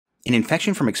An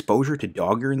infection from exposure to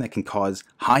dog urine that can cause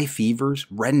high fevers,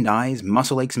 reddened eyes,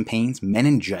 muscle aches and pains,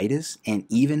 meningitis, and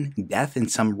even death in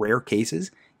some rare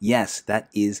cases? Yes, that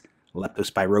is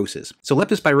leptospirosis. So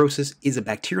leptospirosis is a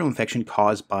bacterial infection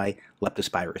caused by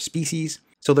Leptospira species.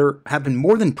 So there have been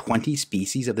more than 20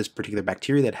 species of this particular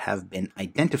bacteria that have been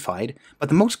identified, but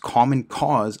the most common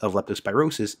cause of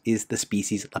leptospirosis is the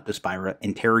species Leptospira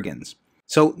interrogans.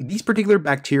 So these particular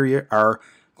bacteria are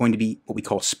going to be what we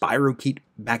call spirochete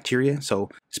bacteria. So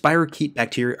spirochete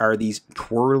bacteria are these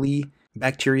twirly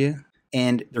bacteria,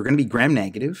 and they're going to be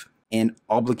gram-negative and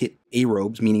obligate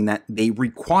aerobes, meaning that they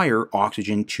require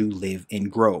oxygen to live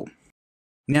and grow.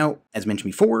 Now, as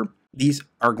mentioned before, these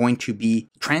are going to be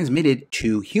transmitted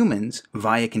to humans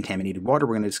via contaminated water.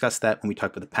 We're going to discuss that when we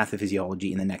talk about the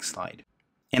pathophysiology in the next slide.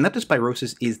 And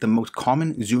leptospirosis is the most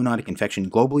common zoonotic infection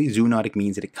globally. Zoonotic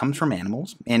means that it comes from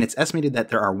animals, and it's estimated that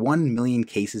there are 1 million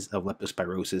cases of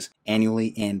leptospirosis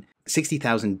annually, and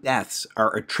 60,000 deaths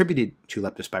are attributed to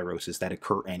leptospirosis that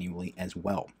occur annually as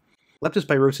well.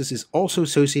 Leptospirosis is also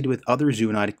associated with other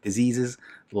zoonotic diseases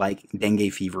like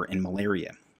dengue fever and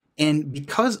malaria. And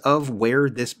because of where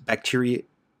this bacteria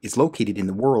is located in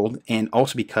the world, and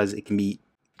also because it can be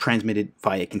transmitted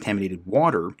via contaminated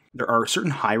water, there are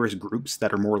certain high-risk groups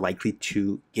that are more likely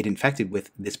to get infected with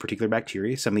this particular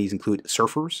bacteria. Some of these include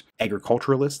surfers,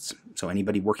 agriculturalists, so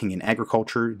anybody working in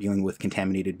agriculture, dealing with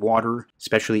contaminated water,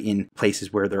 especially in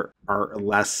places where there are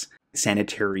less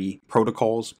sanitary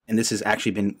protocols. And this has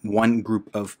actually been one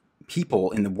group of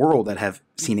people in the world that have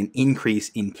seen an increase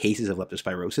in cases of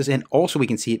leptospirosis, and also we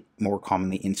can see it more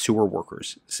commonly in sewer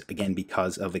workers, again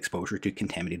because of exposure to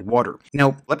contaminated water.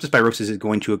 Now, leptospirosis is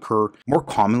going to occur more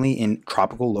commonly in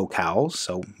tropical locales,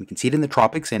 so we can see it in the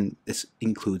tropics, and this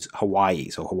includes Hawaii.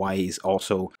 So Hawaii is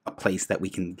also a place that we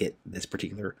can get this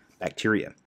particular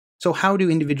bacteria. So how do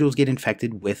individuals get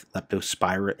infected with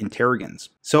Leptospira interrogans?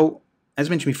 So as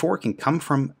mentioned before, it can come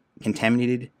from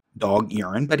contaminated dog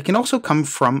urine, but it can also come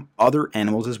from other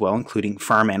animals as well, including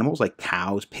farm animals like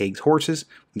cows, pigs, horses.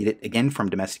 We can get it again from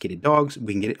domesticated dogs.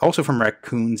 We can get it also from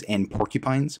raccoons and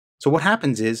porcupines. So what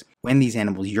happens is when these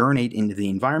animals urinate into the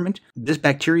environment, this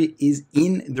bacteria is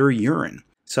in their urine.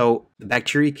 So the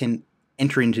bacteria can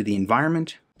enter into the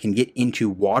environment, can get into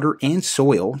water and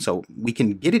soil. So we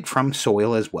can get it from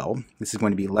soil as well. This is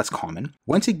going to be less common.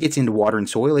 Once it gets into water and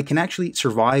soil, it can actually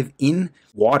survive in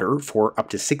water for up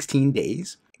to 16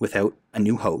 days. Without a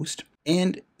new host,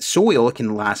 and soil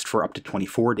can last for up to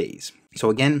 24 days.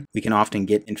 So again, we can often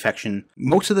get infection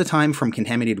most of the time from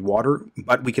contaminated water,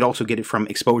 but we could also get it from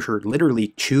exposure literally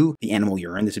to the animal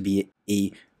urine. This would be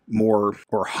a more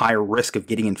or higher risk of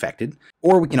getting infected,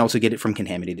 or we can also get it from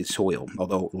contaminated soil,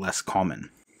 although less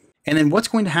common. And then what's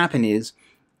going to happen is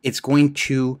it's going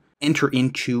to enter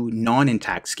into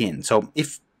non-intact skin. So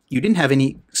if you didn't have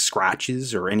any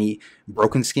scratches or any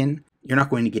broken skin, you're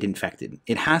not going to get infected.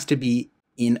 It has to be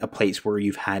in a place where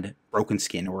you've had broken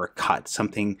skin or a cut,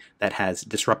 something that has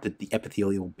disrupted the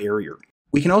epithelial barrier.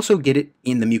 We can also get it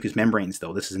in the mucous membranes,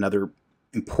 though. This is another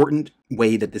important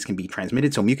way that this can be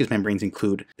transmitted. So mucous membranes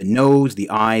include the nose, the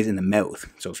eyes, and the mouth.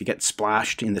 So if you get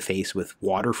splashed in the face with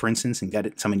water, for instance, and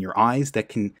get some in your eyes, that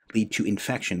can lead to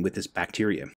infection with this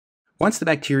bacteria. Once the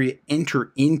bacteria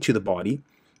enter into the body,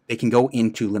 they can go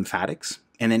into lymphatics,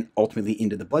 and then ultimately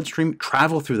into the bloodstream,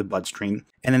 travel through the bloodstream,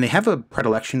 and then they have a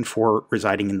predilection for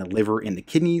residing in the liver and the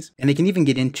kidneys, and they can even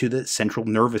get into the central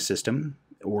nervous system,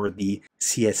 or the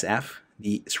CSF,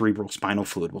 the cerebral spinal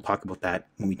fluid. We'll talk about that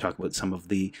when we talk about some of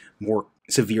the more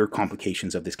severe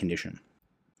complications of this condition.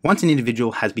 Once an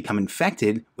individual has become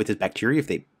infected with this bacteria, if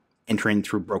they enter in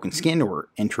through broken skin or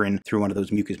enter in through one of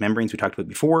those mucous membranes we talked about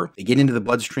before, they get into the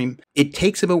bloodstream, it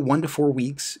takes about 1 to 4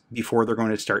 weeks before they're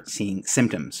going to start seeing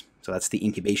symptoms. So that's the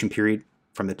incubation period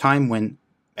from the time when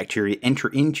bacteria enter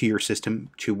into your system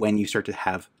to when you start to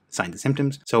have signs and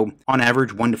symptoms. So on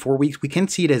average, 1 to 4 weeks. We can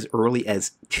see it as early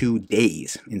as 2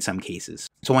 days in some cases.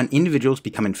 So when individuals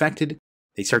become infected,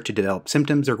 they start to develop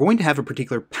symptoms. They're going to have a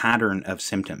particular pattern of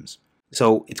symptoms.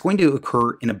 So it's going to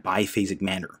occur in a biphasic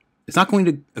manner. It's not going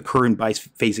to occur in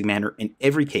biphasic manner in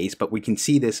every case, but we can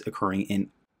see this occurring in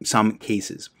some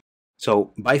cases.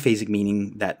 So biphasic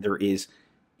meaning that there is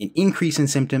an increase in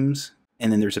symptoms,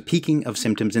 and then there's a peaking of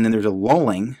symptoms, and then there's a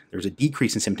lulling, there's a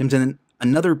decrease in symptoms, and then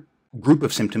another group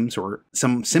of symptoms or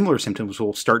some similar symptoms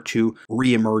will start to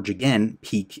reemerge again,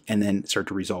 peak, and then start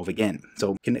to resolve again.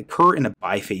 So it can occur in a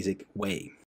biphasic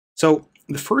way. So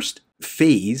the first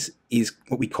phase is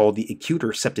what we call the acute or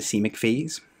septicemic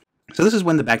phase. So this is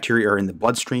when the bacteria are in the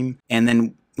bloodstream, and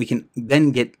then we can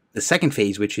then get the second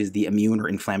phase, which is the immune or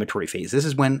inflammatory phase. This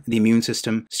is when the immune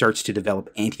system starts to develop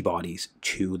antibodies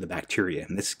to the bacteria,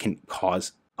 and this can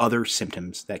cause other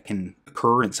symptoms that can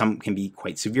occur, and some can be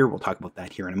quite severe. We'll talk about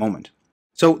that here in a moment.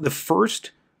 So the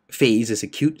first phase, this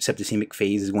acute septicemic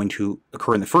phase, is going to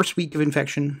occur in the first week of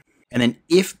infection. And then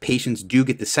if patients do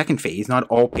get the second phase, not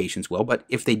all patients will, but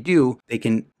if they do, they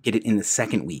can get it in the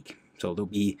second week. So there'll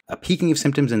be a peaking of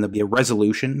symptoms and there'll be a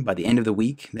resolution by the end of the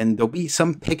week. Then there'll be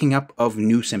some picking up of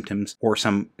new symptoms or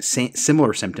some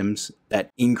similar symptoms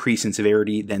that increase in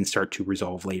severity, then start to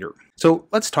resolve later. So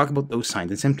let's talk about those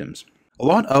signs and symptoms. A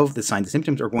lot of the signs and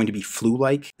symptoms are going to be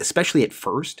flu-like, especially at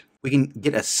first. We can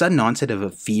get a sudden onset of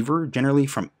a fever, generally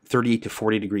from 38 to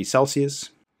 40 degrees Celsius.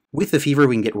 With the fever,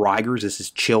 we can get rigors. This is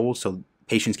chills, so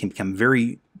patients can become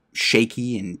very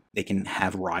shaky and they can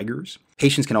have rigors.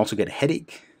 Patients can also get a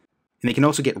headache, and they can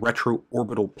also get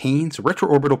retroorbital pain. So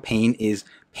retroorbital pain is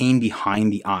pain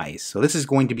behind the eyes. So this is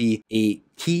going to be a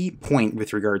key point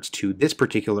with regards to this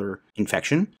particular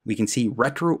infection. We can see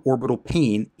retroorbital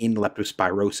pain in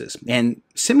leptospirosis. And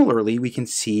similarly, we can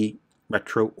see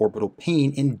retroorbital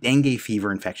pain in dengue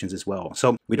fever infections as well.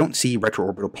 So we don't see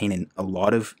retroorbital pain in a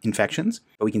lot of infections,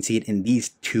 but we can see it in these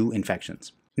two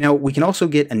infections. Now, we can also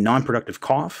get a non-productive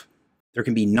cough. There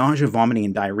can be nausea, vomiting,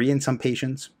 and diarrhea in some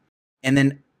patients. And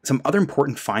then some other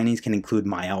important findings can include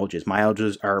myalgias.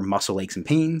 Myalgias are muscle aches and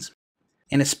pains.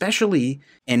 And especially,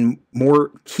 and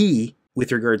more key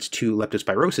with regards to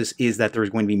leptospirosis, is that there's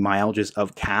going to be myalgias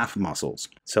of calf muscles.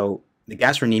 So the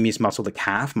gastrocnemius muscle, the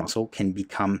calf muscle, can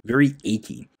become very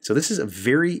achy. So this is a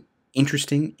very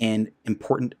interesting and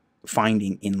important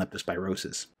finding in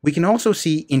leptospirosis. We can also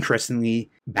see,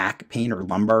 interestingly, back pain or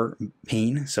lumbar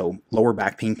pain. So lower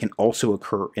back pain can also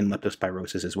occur in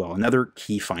leptospirosis as well. Another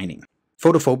key finding.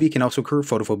 Photophobia can also occur.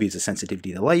 Photophobia is a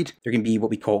sensitivity to light. There can be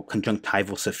what we call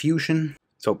conjunctival suffusion.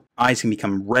 So eyes can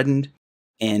become reddened,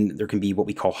 and there can be what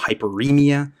we call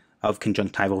hyperemia of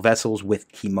conjunctival vessels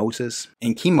with chemosis.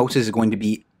 And chemosis is going to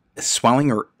be a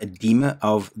swelling or edema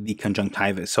of the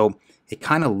conjunctiva. So it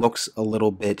kind of looks a little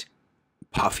bit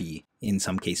puffy in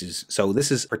some cases. So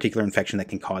this is a particular infection that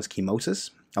can cause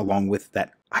chemosis, along with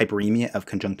that hyperemia of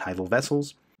conjunctival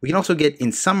vessels. We can also get,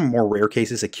 in some more rare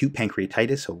cases, acute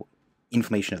pancreatitis, so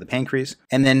inflammation of the pancreas.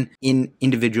 And then in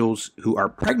individuals who are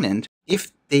pregnant,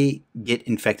 if they get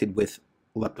infected with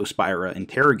Leptospira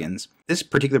interrogans, this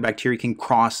particular bacteria can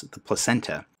cross the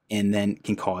placenta and then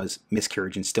can cause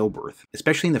miscarriage and stillbirth,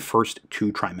 especially in the first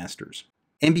 2 trimesters.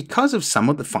 And because of some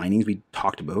of the findings we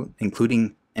talked about,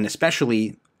 including and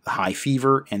especially the high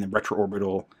fever and the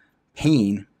retroorbital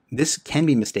pain, this can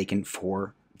be mistaken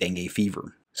for dengue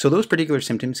fever. So those particular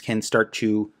symptoms can start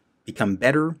to become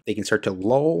better, they can start to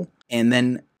lull, and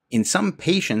then in some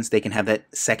patients, they can have that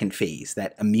second phase,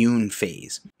 that immune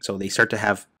phase. So they start to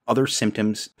have other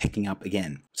symptoms picking up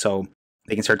again. So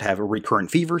they can start to have a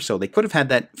recurrent fever. So they could have had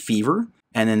that fever,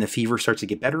 and then the fever starts to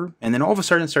get better, and then all of a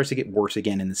sudden it starts to get worse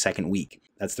again in the second week.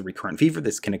 That's the recurrent fever.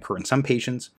 This can occur in some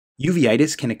patients.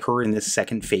 Uveitis can occur in this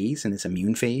second phase, in this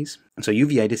immune phase. And so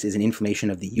uveitis is an inflammation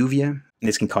of the uvea, and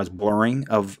this can cause blurring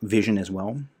of vision as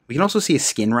well. We can also see a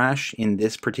skin rash in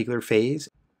this particular phase,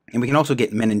 and we can also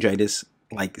get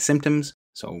meningitis-like symptoms.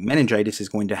 So meningitis is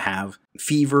going to have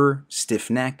fever, stiff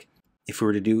neck. If we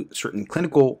were to do certain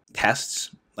clinical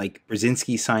tests, like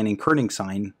Brzezinski sign and Kerning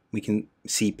sign, we can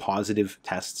see positive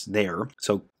tests there.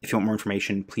 So if you want more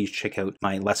information, please check out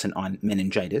my lesson on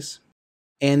meningitis.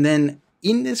 And then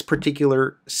in this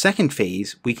particular second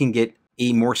phase, we can get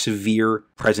a more severe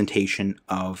presentation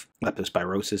of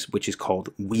leptospirosis, which is called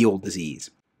wheal disease.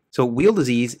 So wheal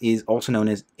disease is also known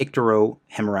as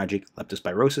icterohemorrhagic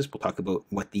leptospirosis. We'll talk about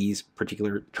what these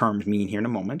particular terms mean here in a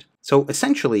moment. So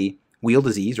essentially, wheal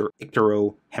disease or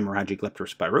icterohemorrhagic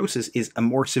leptospirosis is a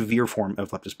more severe form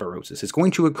of leptospirosis. It's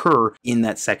going to occur in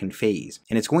that second phase,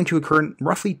 and it's going to occur in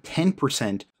roughly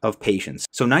 10% of patients.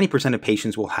 So 90% of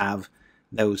patients will have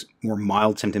those more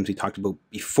mild symptoms we talked about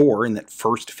before in that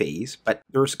first phase, but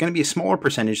there's going to be a smaller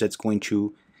percentage that's going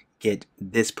to get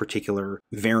this particular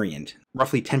variant,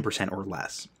 roughly 10% or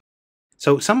less.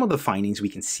 So some of the findings we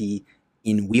can see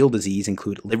in wheal disease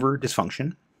include liver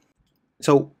dysfunction.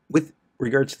 So with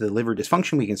regards to the liver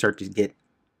dysfunction, we can start to get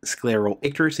scleral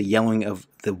icterus, a yellowing of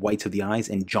the whites of the eyes,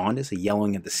 and jaundice, a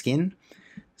yellowing of the skin.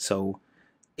 So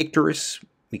icterus,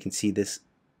 we can see this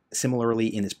similarly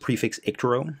in this prefix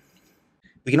ictero.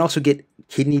 We can also get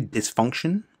kidney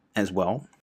dysfunction as well.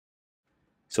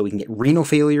 So we can get renal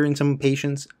failure in some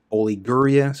patients,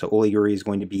 oliguria. So oliguria is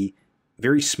going to be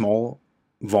very small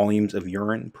volumes of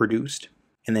urine produced.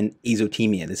 And then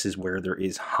azotemia. This is where there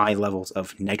is high levels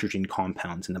of nitrogen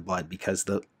compounds in the blood because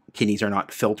the kidneys are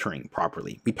not filtering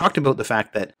properly. We talked about the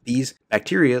fact that these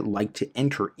bacteria like to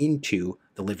enter into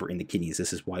the liver and the kidneys.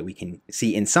 This is why we can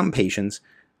see in some patients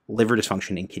liver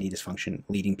dysfunction and kidney dysfunction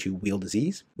leading to wheal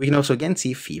disease. We can also again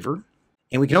see fever,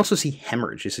 and we can also see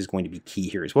hemorrhage. This is going to be key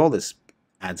here as well. This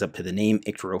adds up to the name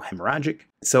icterohemorrhagic.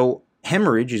 So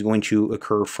hemorrhage is going to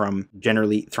occur from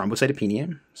generally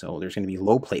thrombocytopenia. So there's going to be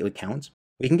low platelet counts.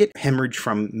 We can get hemorrhage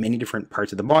from many different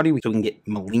parts of the body. So we can get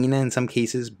melena in some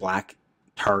cases, black,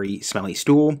 tarry, smelly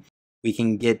stool. We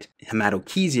can get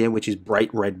hematochezia, which is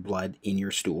bright red blood in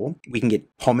your stool. We can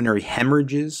get pulmonary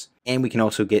hemorrhages, and we can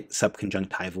also get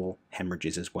subconjunctival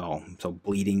hemorrhages as well. So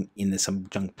bleeding in the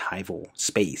subjunctival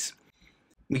space.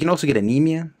 We can also get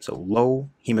anemia, so low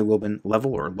hemoglobin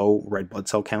level or low red blood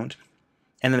cell count.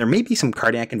 And then there may be some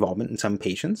cardiac involvement in some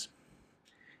patients.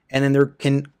 And then there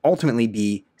can ultimately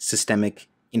be systemic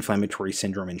inflammatory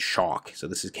syndrome and shock. So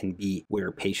this can be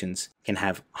where patients can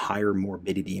have higher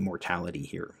morbidity and mortality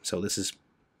here. So this is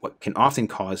what can often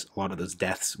cause a lot of those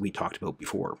deaths we talked about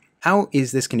before. How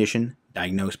is this condition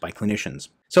diagnosed by clinicians?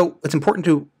 So it's important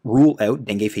to rule out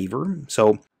dengue fever.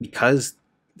 So because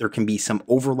there can be some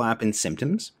overlap in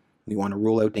symptoms, we want to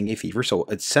rule out dengue fever. So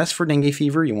assess for dengue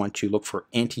fever. You want to look for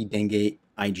anti-dengue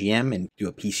IgM and do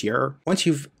a PCR. Once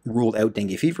you've ruled out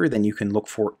dengue fever, then you can look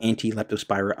for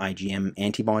anti-Leptospira IgM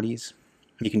antibodies.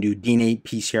 You can do DNA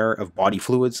PCR of body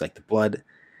fluids like the blood,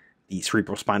 the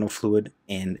cerebrospinal fluid,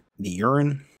 and the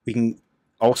urine. We can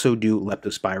also do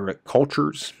Leptospira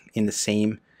cultures in the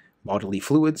same bodily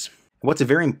fluids. What's a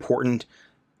very important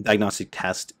diagnostic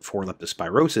test for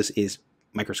leptospirosis is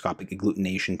microscopic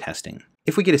agglutination testing.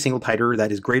 If we get a single titer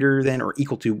that is greater than or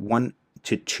equal to 1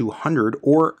 to 200,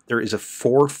 or there is a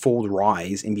 4-fold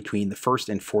rise in between the first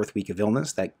and fourth week of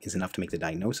illness, that is enough to make the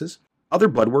diagnosis. Other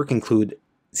blood work include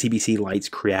CBC, lights,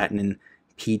 creatinine,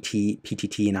 PT,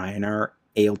 PTT, and INR,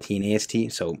 ALT, and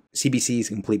AST. So CBC is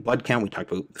complete blood count. We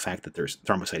talked about the fact that there's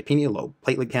thrombocytopenia, low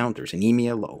platelet count, there's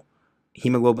anemia, low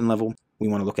hemoglobin level. We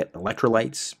want to look at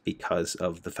electrolytes because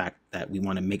of the fact that we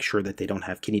want to make sure that they don't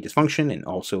have kidney dysfunction, and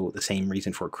also the same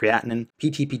reason for creatinine,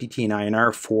 PT, PTT, and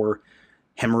INR for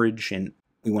hemorrhage, and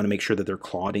we want to make sure that their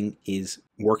clotting is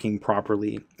working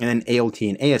properly, and then ALT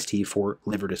and AST for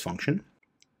liver dysfunction.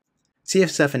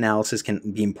 CSF analysis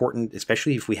can be important,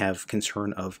 especially if we have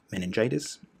concern of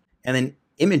meningitis. And then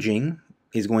imaging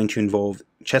is going to involve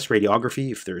chest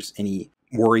radiography if there's any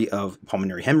worry of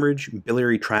pulmonary hemorrhage,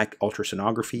 biliary tract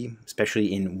ultrasonography,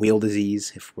 especially in wheal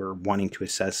disease, if we're wanting to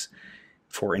assess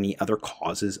for any other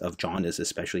causes of jaundice,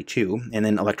 especially too, and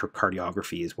then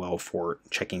electrocardiography as well for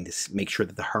checking to make sure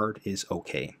that the heart is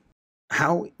okay.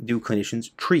 How do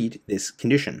clinicians treat this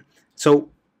condition? So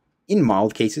in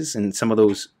mild cases, and some of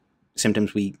those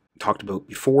symptoms we talked about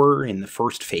before in the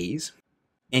first phase,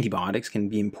 antibiotics can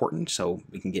be important. So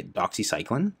we can get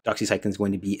doxycycline. Doxycycline is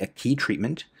going to be a key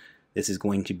treatment. This is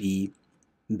going to be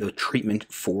the treatment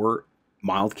for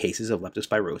mild cases of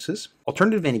leptospirosis.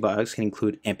 Alternative antibiotics can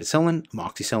include ampicillin,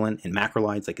 amoxicillin, and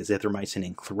macrolides like azithromycin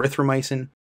and clarithromycin.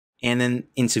 And then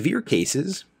in severe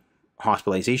cases,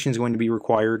 hospitalization is going to be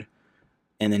required,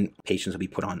 and then patients will be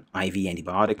put on IV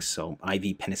antibiotics. So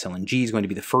IV penicillin G is going to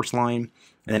be the first line,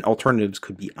 and then alternatives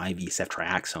could be IV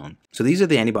ceftriaxone. So these are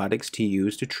the antibiotics to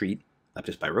use to treat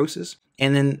leptospirosis.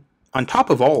 And then on top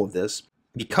of all of this,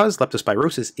 because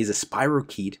leptospirosis is a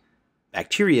spirochete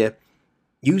bacteria,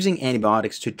 using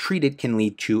antibiotics to treat it can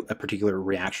lead to a particular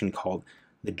reaction called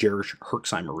the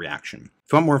Jerisch-Herxheimer reaction.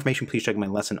 If you want more information, please check my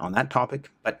lesson on that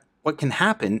topic. But what can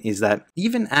happen is that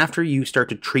even after you start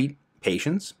to treat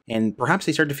patients, and perhaps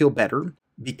they start to feel better,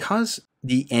 because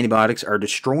the antibiotics are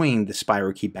destroying the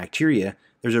spirochete bacteria,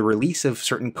 there's a release of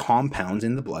certain compounds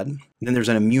in the blood. And then there's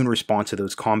an immune response to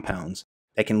those compounds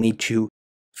that can lead to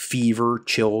fever,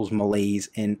 chills, malaise,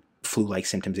 and flu-like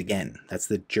symptoms again. That's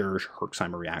the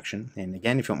Jerisch-Herxheimer reaction. And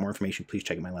again, if you want more information, please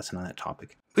check my lesson on that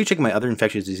topic. Please check my other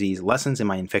infectious disease lessons in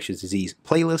my infectious disease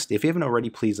playlist. If you haven't already,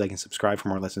 please like and subscribe for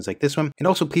more lessons like this one. And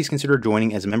also please consider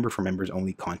joining as a member for members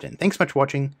only content. Thanks so much for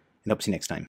watching, and hope to see you next time.